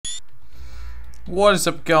What is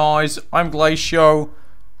up, guys? I'm Glacio,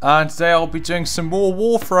 and today I'll be doing some more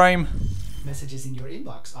Warframe. Messages in your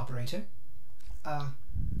inbox, operator.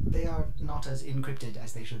 They are not as encrypted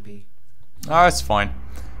as they should be. Ah, that's fine.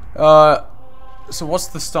 So what's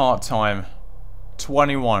the start time?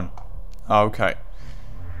 21. Okay.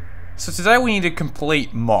 So today we need a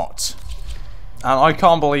complete MOT. And I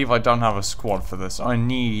can't believe I don't have a squad for this.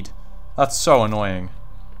 That's so annoying.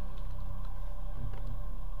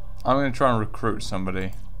 I'm gonna try and recruit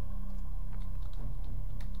somebody.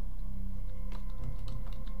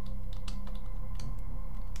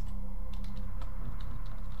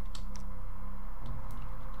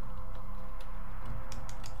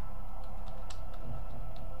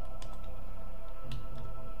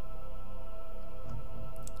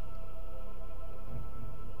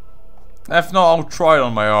 If not, I'll try it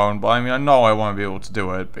on my own, but I mean, I know I won't be able to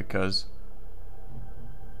do it because...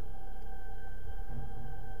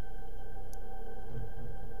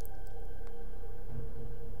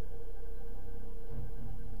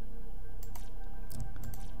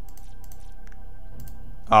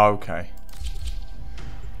 Okay.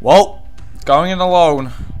 Well, going in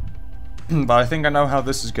alone. But I think I know how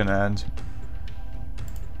this is gonna end.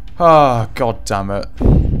 Ah, god damn it.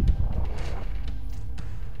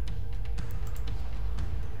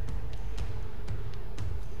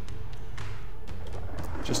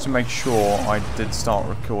 Just to make sure I did start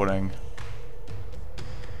recording.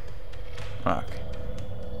 Okay.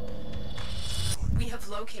 We have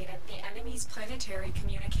located the enemy's planetary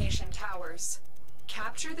communication towers.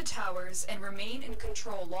 Capture the towers and remain in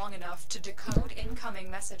control long enough to decode incoming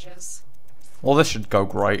messages. Well, this should go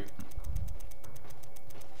great.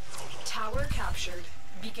 Tower captured.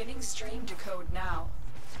 Beginning stream decode now.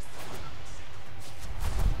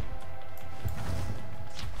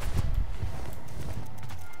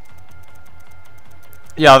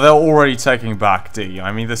 Yeah, they're already taking back D.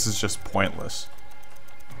 I mean, this is just pointless.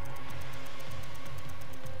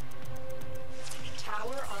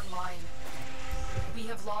 Tower online. We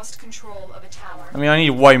have lost control of a tower. I mean, I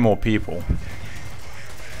need way more people.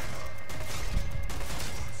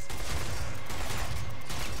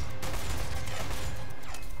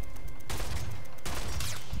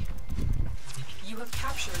 You have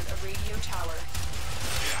captured a radio tower.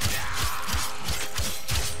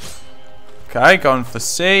 Okay, going for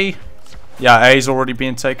C. Yeah, A's already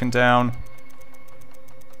being taken down.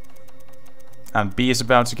 And B is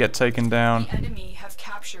about to get taken down. The enemy have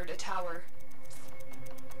captured a tower.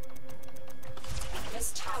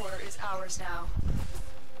 This tower is ours now.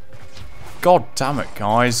 God damn it,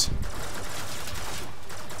 guys.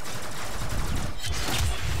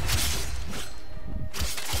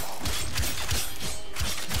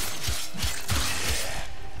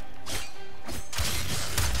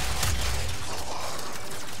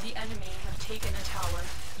 The enemy have taken a tower.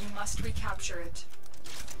 You must recapture it.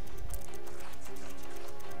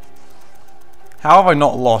 How have I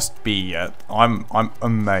not lost B yet? I'm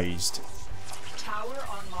amazed. Tower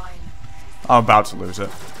online. I'm about to lose it.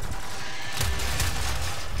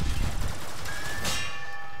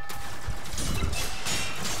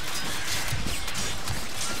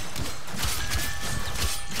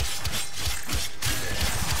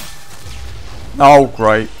 Oh,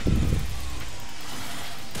 great.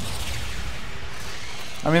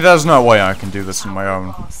 I mean, there's no way I can do this on my own.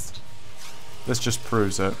 Lost. This just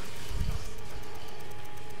proves it.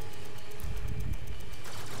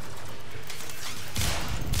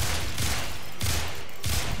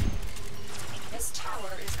 This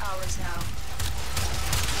tower is ours now.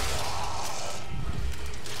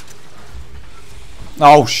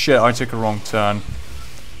 Oh shit, I took a wrong turn.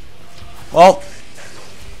 Well,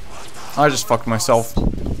 I just fucked myself.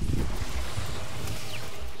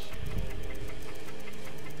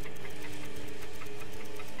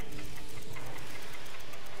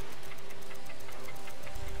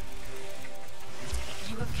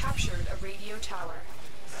 You have captured a radio tower.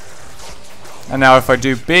 And now if I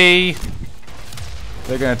do B,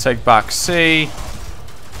 they're gonna take back C.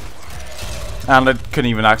 And I couldn't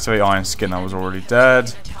even activate Iron Skin, I was already dead.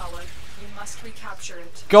 A tower. You must recapture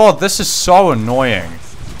it. God, this is so annoying.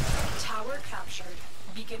 Tower captured.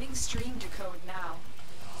 Beginning stream decode now.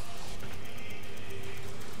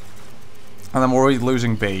 And I'm already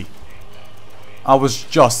losing B. I was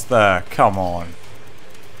just there, come on.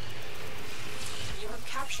 You have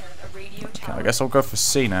captured a radio tower. I guess I'll go for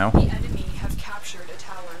C now. The enemy have captured a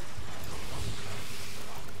tower.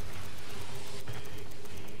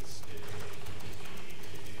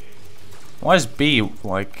 Why is B,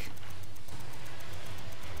 like...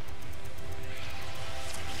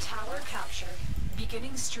 Tower captured.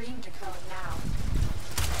 Beginning stream decode now.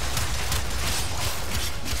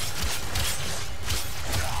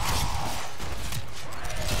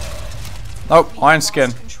 Oh, We iron have skin.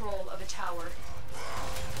 lost control of a tower.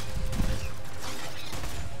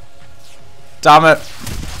 Damn it.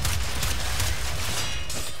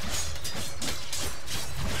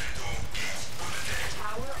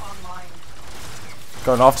 Tower online.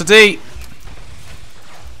 Going after D.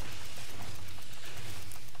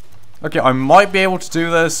 Okay, I might be able to do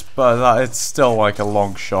this, but it's still like a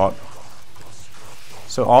long shot.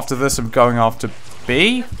 So after this, I'm going after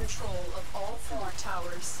B. We have control of all 4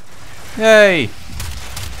 towers. Yay!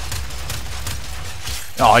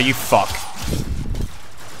 Oh, you fuck.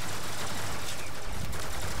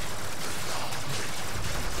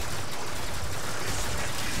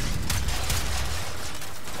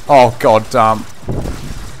 Oh, god damn.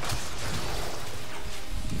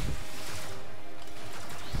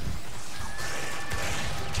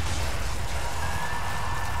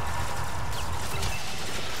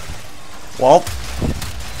 Well.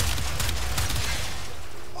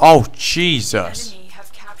 Oh, Jesus. Enemy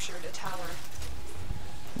have captured a tower.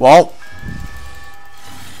 Well.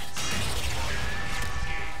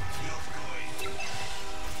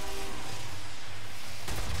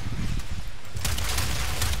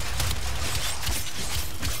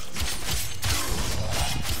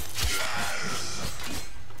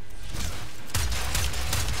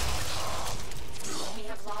 We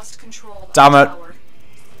have lost control of Damn the it. tower.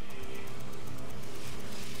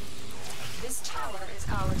 This tower is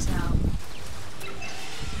ours now.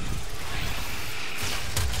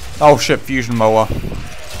 Oh shit, fusion mower.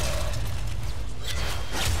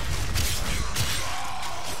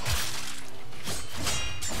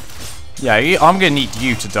 Yeah, I'm gonna need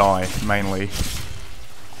you to die, mainly.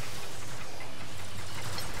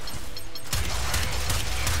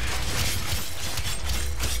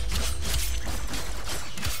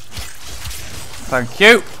 Thank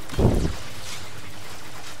you.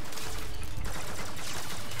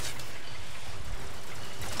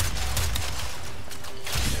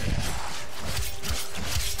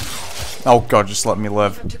 Oh god, just let me We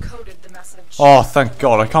live. have decoded the message. Oh, thank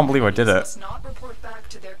god, I can't believe I did it. Must not report back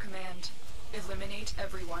to their command. Eliminate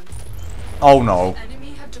everyone. Oh no. The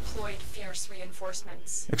enemy have deployed fierce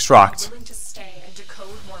reinforcements. Extract. Willing to stay and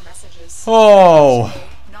decode more messages. Oh.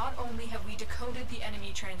 Not only have we decoded the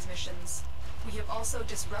enemy transmissions, we have also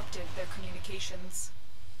disrupted their communications.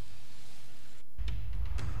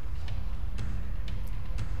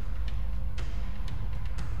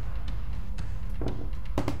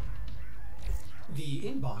 The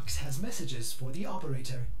inbox has messages for the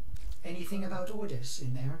operator. Anything about orders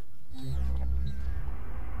in there?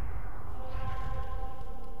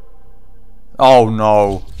 Oh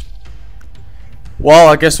no. Well,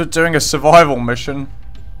 I guess we're doing a survival mission.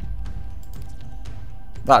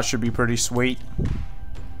 That should be pretty sweet.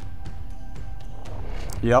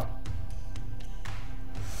 Yep.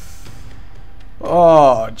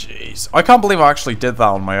 Oh, jeez. I can't believe I actually did that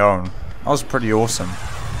on my own. That was pretty awesome.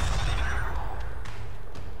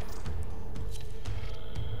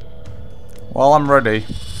 Well, I'm ready.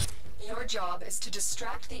 Your job is to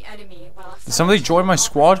distract the enemy while Did somebody join my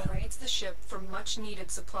squad? raids the ship for much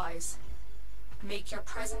needed supplies. Make your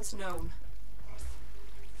presence known.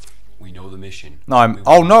 We know the mission. No, I'm. We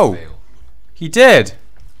Oh will no! not fail. He did!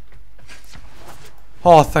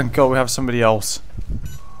 Oh, thank god we have somebody else.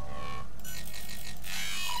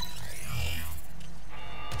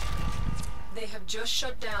 They have just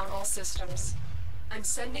shut down all systems. I'm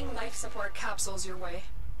sending life support capsules your way.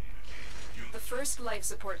 The first life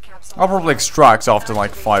support capsule. I'll probably extract after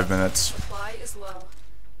like 5 minutes. Supply is low.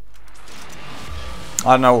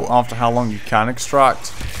 I don't know after how long you can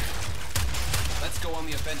extract. Let's go on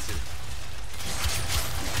the offensive.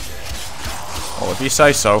 Well, if you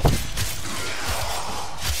say so.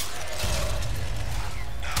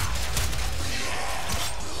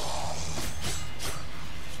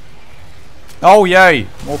 Oh yay!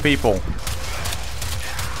 More people.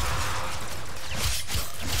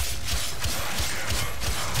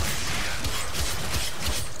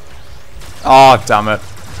 Ah, damn it.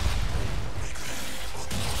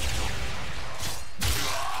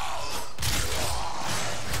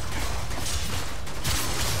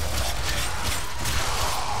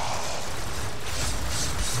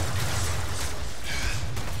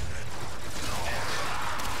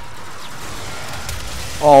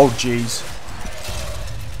 Oh, jeez.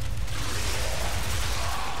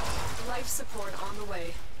 Life support on the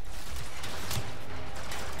way.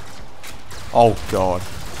 Oh, God.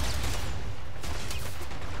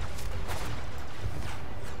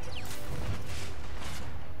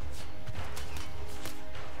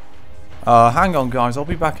 Hang on, guys. I'll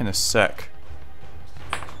be back in a sec.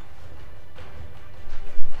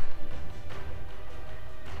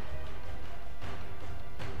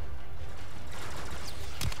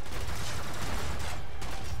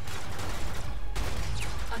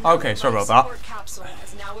 Okay, sorry about that. Support capsule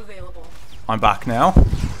is now available. I'm back now.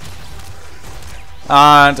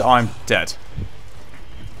 And I'm dead.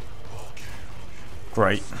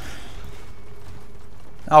 Great.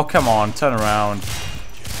 Oh, come on, turn around.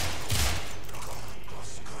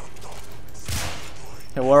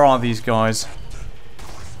 Yeah, where are these guys?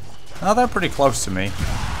 Oh, they're pretty close to me.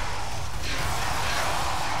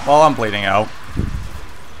 Well, I'm bleeding out.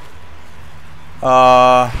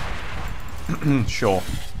 Sure.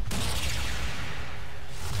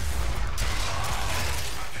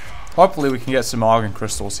 Hopefully we can get some argon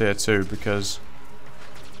crystals here too, because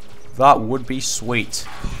that would be sweet.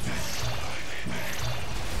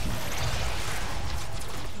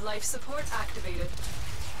 Life support activated.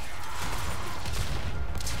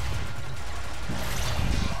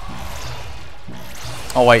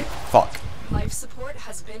 Oh wait, fuck. Life support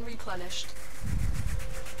has been replenished.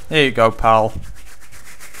 Here you go, pal.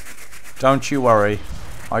 Don't you worry.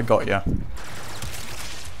 I got ya.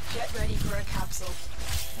 Get ready for a capsule.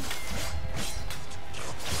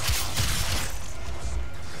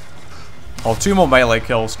 Oh, 2 more melee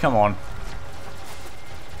kills. Come on.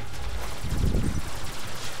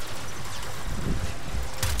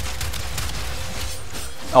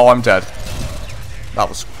 Oh, I'm dead. That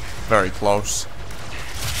was very close.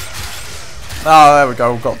 Ah, there we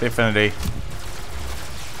go. Got the affinity.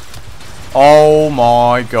 Oh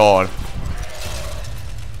my god.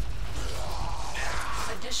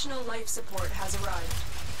 Additional life support has arrived.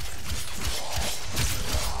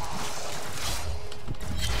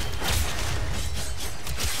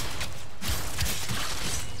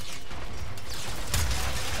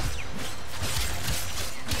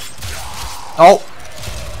 Oh!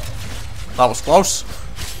 That was close.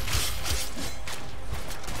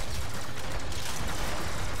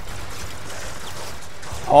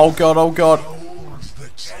 Oh god, oh god.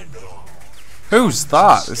 Who's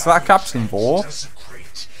that? Is that Captain Vor?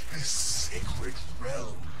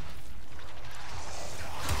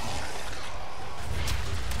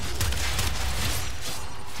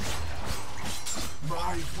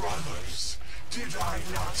 My brothers, did I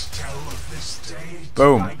not tell of this day?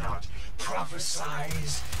 Boom. Did I not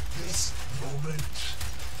prophesize this moment?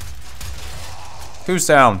 Who's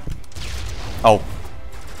down? Oh.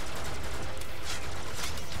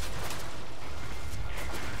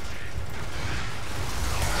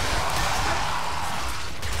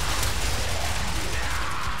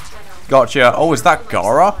 Gotcha. Oh, is that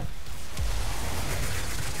Gara?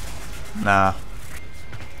 Nah.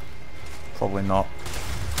 Probably not.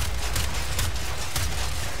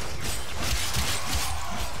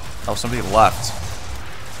 Oh, somebody left.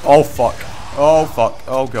 Oh, fuck. Oh, fuck.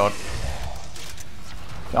 Oh, god.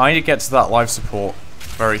 I need to get to that life support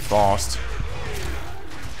very fast.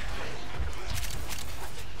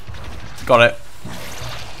 Got it.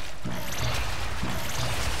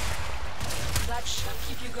 That should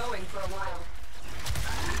keep you going for a while.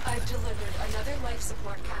 I've delivered another life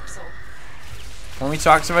support capsule. Want me to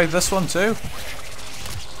activate this one too?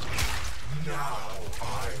 Now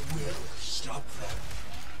I will stop them.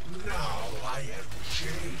 Now I am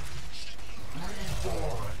changed,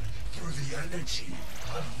 reborn through the energy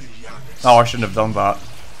of the youngest. Oh, I shouldn't have done that.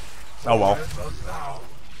 Oh well. Forever bound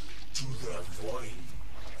to the void.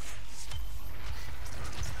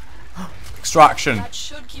 Extraction. That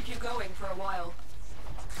should keep you going for a while.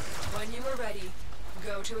 When you are ready,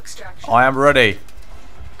 go to extraction. I am ready.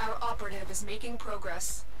 Our operative is making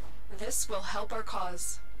progress. This will help our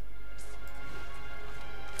cause.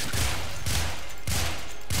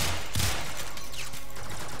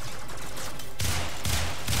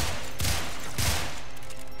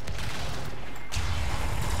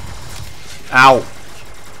 Ow.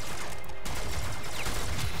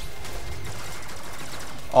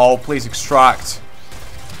 Oh, please extract.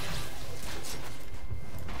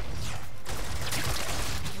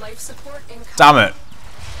 Life support incoming. Damn it.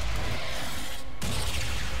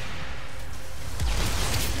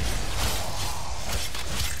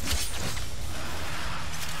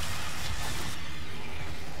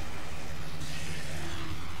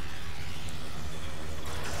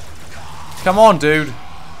 Come on, dude.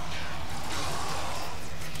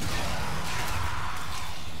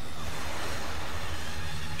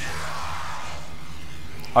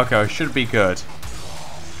 Okay, should be good.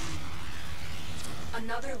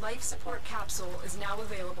 Another life support capsule is now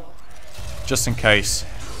available. Just in case.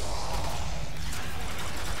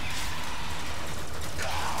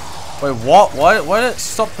 Wait, what? Why did it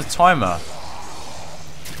stop the timer?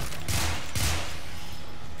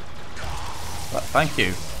 Thank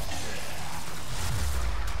you.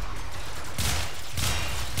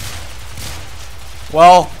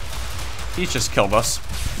 Well, he's just killed us.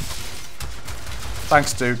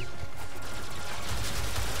 Thanks, dude.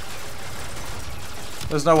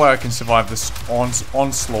 There's no way I can survive this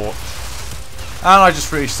onslaught. And I just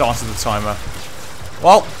restarted the timer.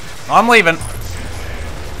 Well, I'm leaving.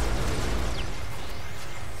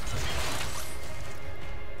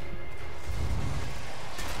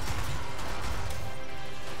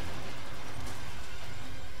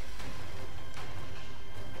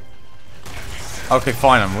 Okay,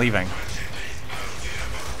 fine, I'm leaving.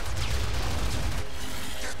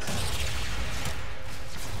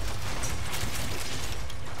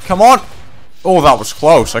 Come on! Oh, that was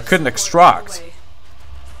close. I couldn't extract.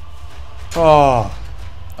 Oh.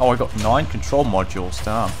 Oh, I got 9 control modules.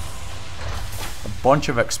 Damn. A bunch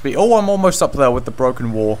of XP. Oh, I'm almost up there with the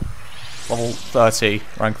Broken War. Level 30.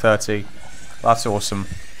 Rank 30. That's awesome.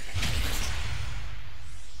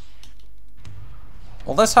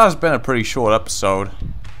 Well, this has been a pretty short episode.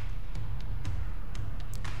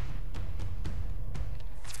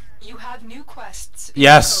 You have new quests.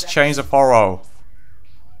 Yes, Chains of Harrow.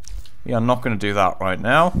 We are not going to do that right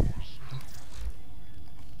now.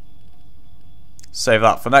 Save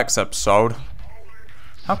that for next episode.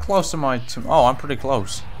 How close am I to... Oh, I'm pretty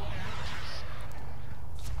close.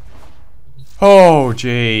 Oh,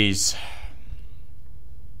 jeez.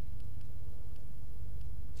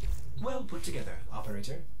 Well put together,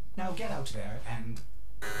 operator. Now get out there and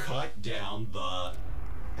Cut down the...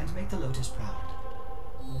 and make the Lotus proud.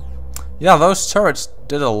 Yeah, those turrets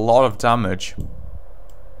did a lot of damage.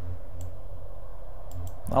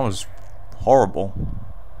 That was horrible.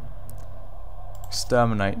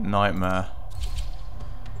 Exterminate Nightmare.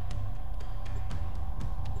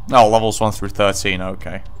 No, levels 1 through 13,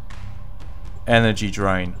 okay. Energy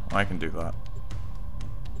Drain, I can do that.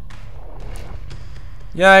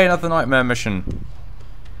 Yay, another Nightmare mission.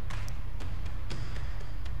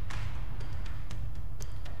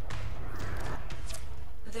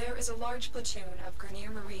 There is a large platoon of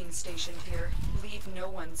Grenier Marines stationed here. Leave no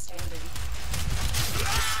one standing.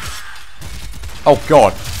 Oh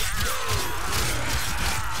god.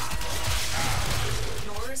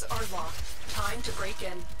 Doors are locked. Time to break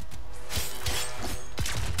in.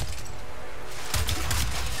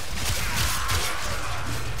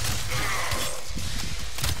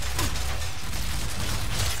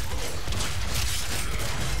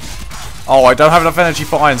 Oh, I don't have enough energy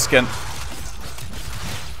for Iron Skin.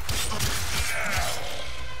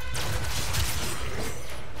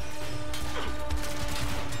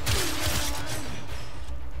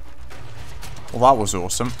 Well, that was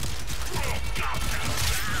awesome.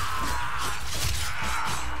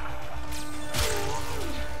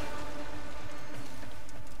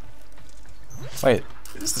 Wait,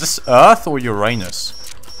 is this Earth or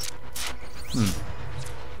Uranus?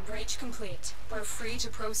 Breach complete. We're free to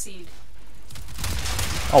proceed.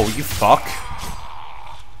 Oh, you fuck.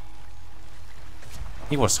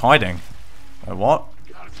 He was hiding. Wait, what?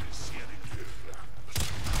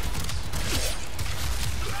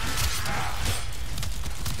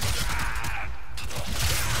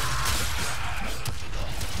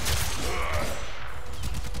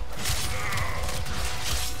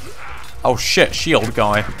 Oh shit, shield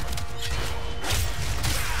guy.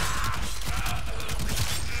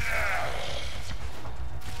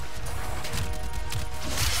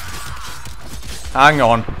 Hang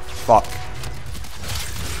on. Fuck.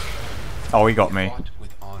 Oh, he got me. Fought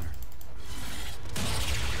with honor.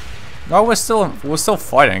 No, we're still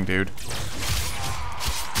fighting, dude.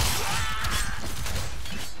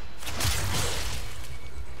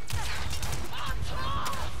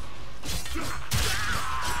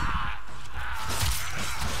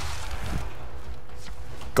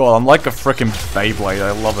 God, I'm like a frickin' Beyblade.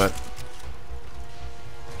 I love it.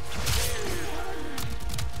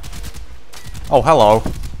 Oh, hello.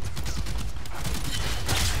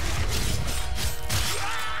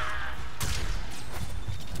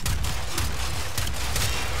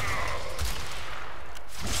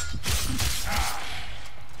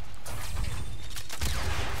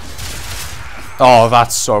 Oh,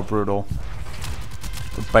 that's so brutal.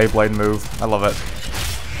 The Beyblade move. I love it.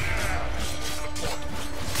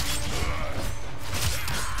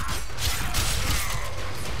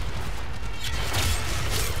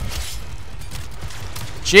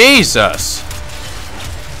 Jesus!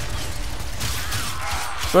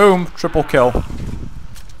 Boom! Triple kill.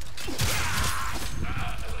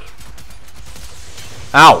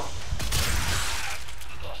 Ow!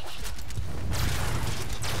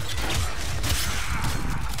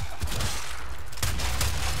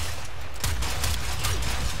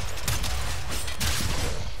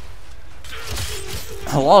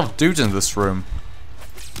 A lot of dudes in this room.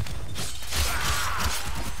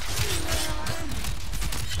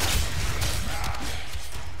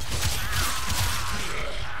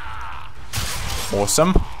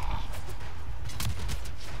 Awesome.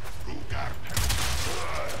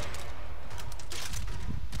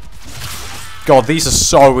 God, these are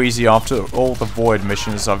so easy after all the void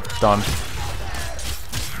missions I've done.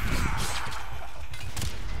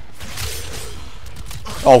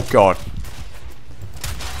 Oh god.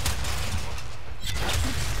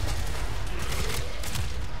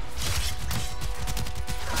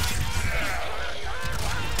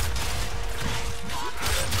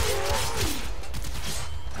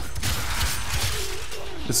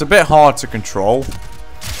 It's a bit hard to control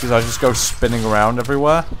because I just go spinning around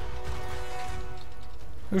everywhere.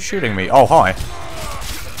 Who's shooting me? Oh, hi.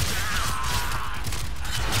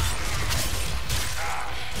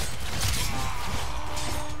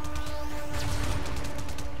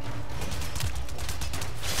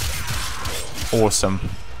 Awesome.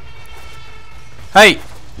 Hey!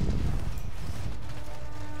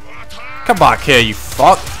 Come back here, you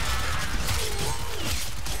fuck!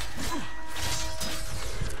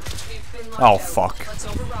 Oh, fuck. Let's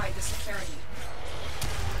override the security.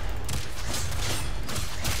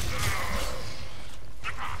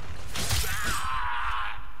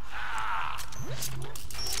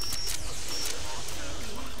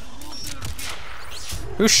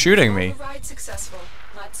 Who's shooting me? Override successful.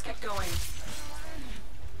 Let's get going.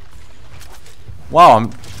 Wow,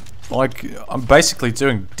 I'm basically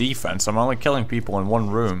doing defense. I'm only killing people in one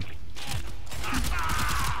room.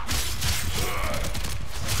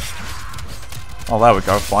 Oh, there we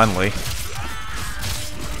go, finally.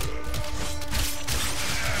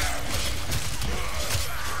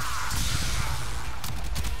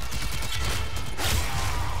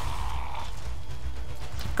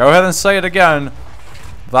 Go ahead and say it again.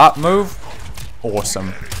 That move?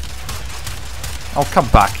 Awesome. I'll come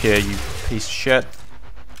back here, you piece of shit.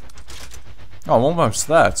 Oh, I'm almost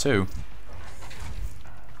there, too.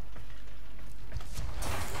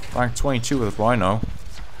 Rank 22 with Rhino.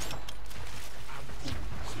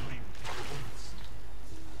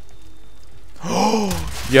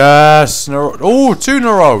 Yes! Oh, 2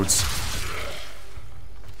 Neurodes!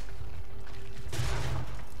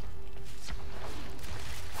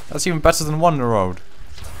 That's even better than 1 Neurode.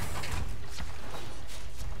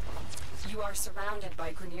 You are surrounded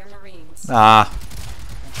by Grenier Marines. Ah.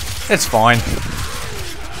 It's fine.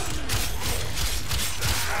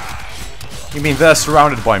 You mean they're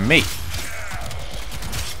surrounded by me?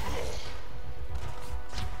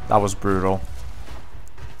 That was brutal.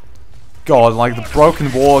 God, like the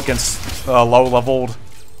broken wall against low-leveled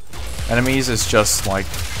enemies is just like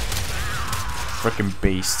freaking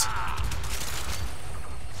beast.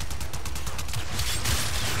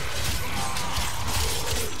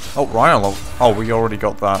 Oh, Rhino level. Oh, we already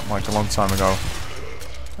got that like a long time ago.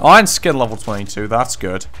 Iron Skin level 22. That's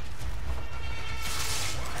good.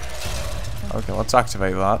 Okay, let's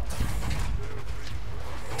activate that.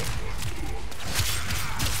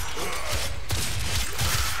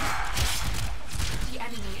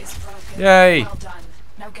 Yay! Well done.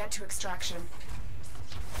 Now get to extraction.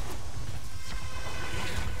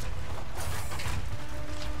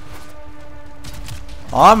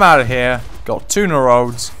 I'm out of here. Got 2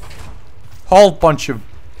 Neurodes. Whole bunch of...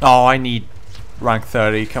 Oh, I need rank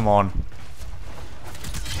 30. Come on.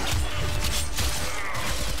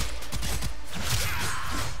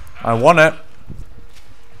 I want it.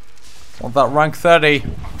 Want that rank 30.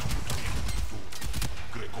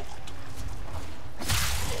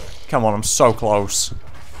 Come on, I'm so close.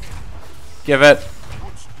 Give it.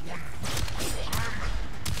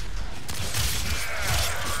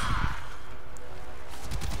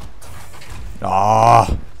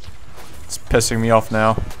 Ah, it's pissing me off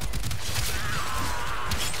now.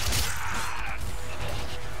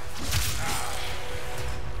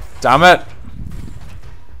 Damn it.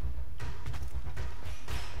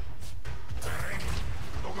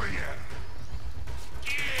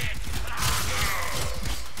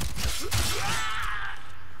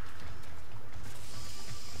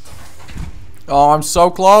 Oh, I'm so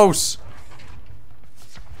close.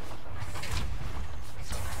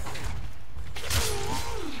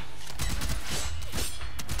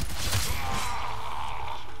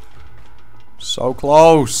 So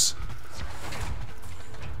close.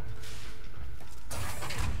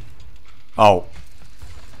 Oh.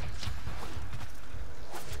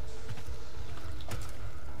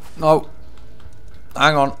 No.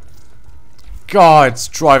 Hang on. God, it's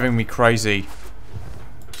driving me crazy.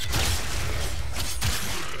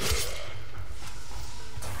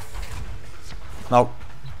 No.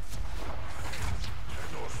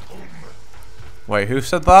 Wait, who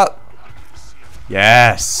said that?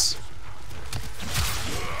 Yes.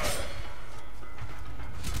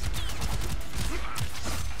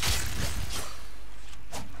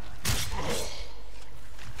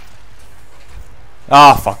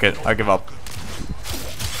 Ah, fuck it. I give up.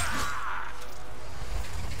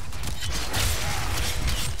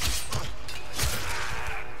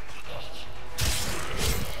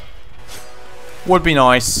 Would be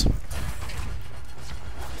nice.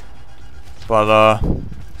 But,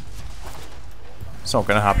 it's not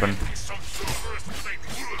gonna happen.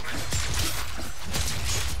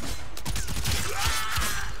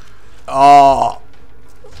 Oh.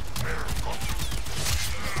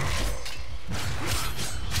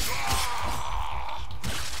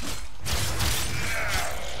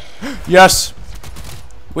 Yes.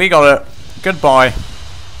 We got it. Goodbye.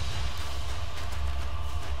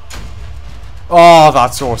 Oh,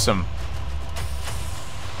 that's awesome.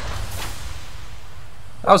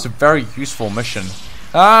 That was a very useful mission.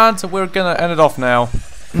 And we're gonna end it off now.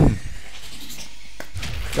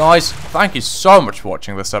 Guys, thank you so much for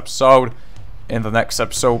watching this episode. In the next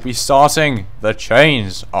episode, we'll be starting the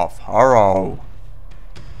Chains of Harrow.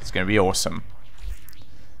 It's gonna be awesome.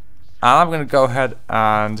 And I'm gonna go ahead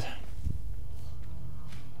and...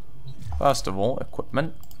 First of all,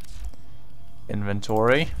 equipment.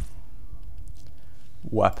 Inventory.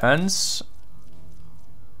 Weapons.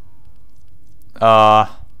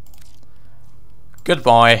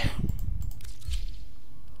 Goodbye.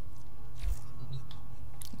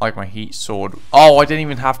 Like my heat sword. Oh, I didn't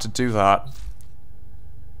even have to do that.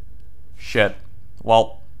 Shit.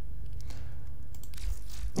 Well.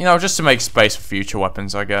 You know, just to make space for future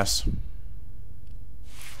weapons, I guess.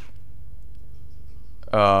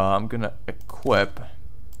 I'm gonna equip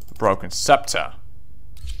the Broken Scepter.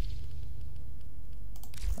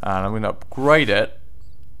 And I'm gonna upgrade it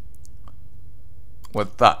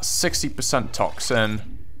with that 60%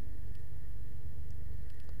 toxin.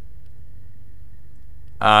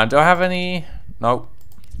 And do I have any? Nope.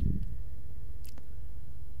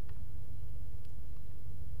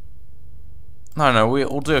 No,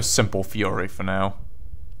 we'll do a simple fury for now.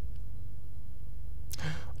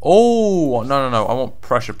 Oh, no. I want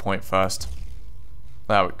pressure point first.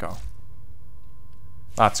 There we go.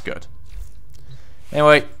 That's good.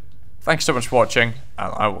 Anyway, thanks so much for watching,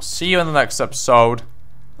 and I will see you in the next episode.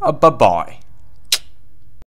 Bye-bye.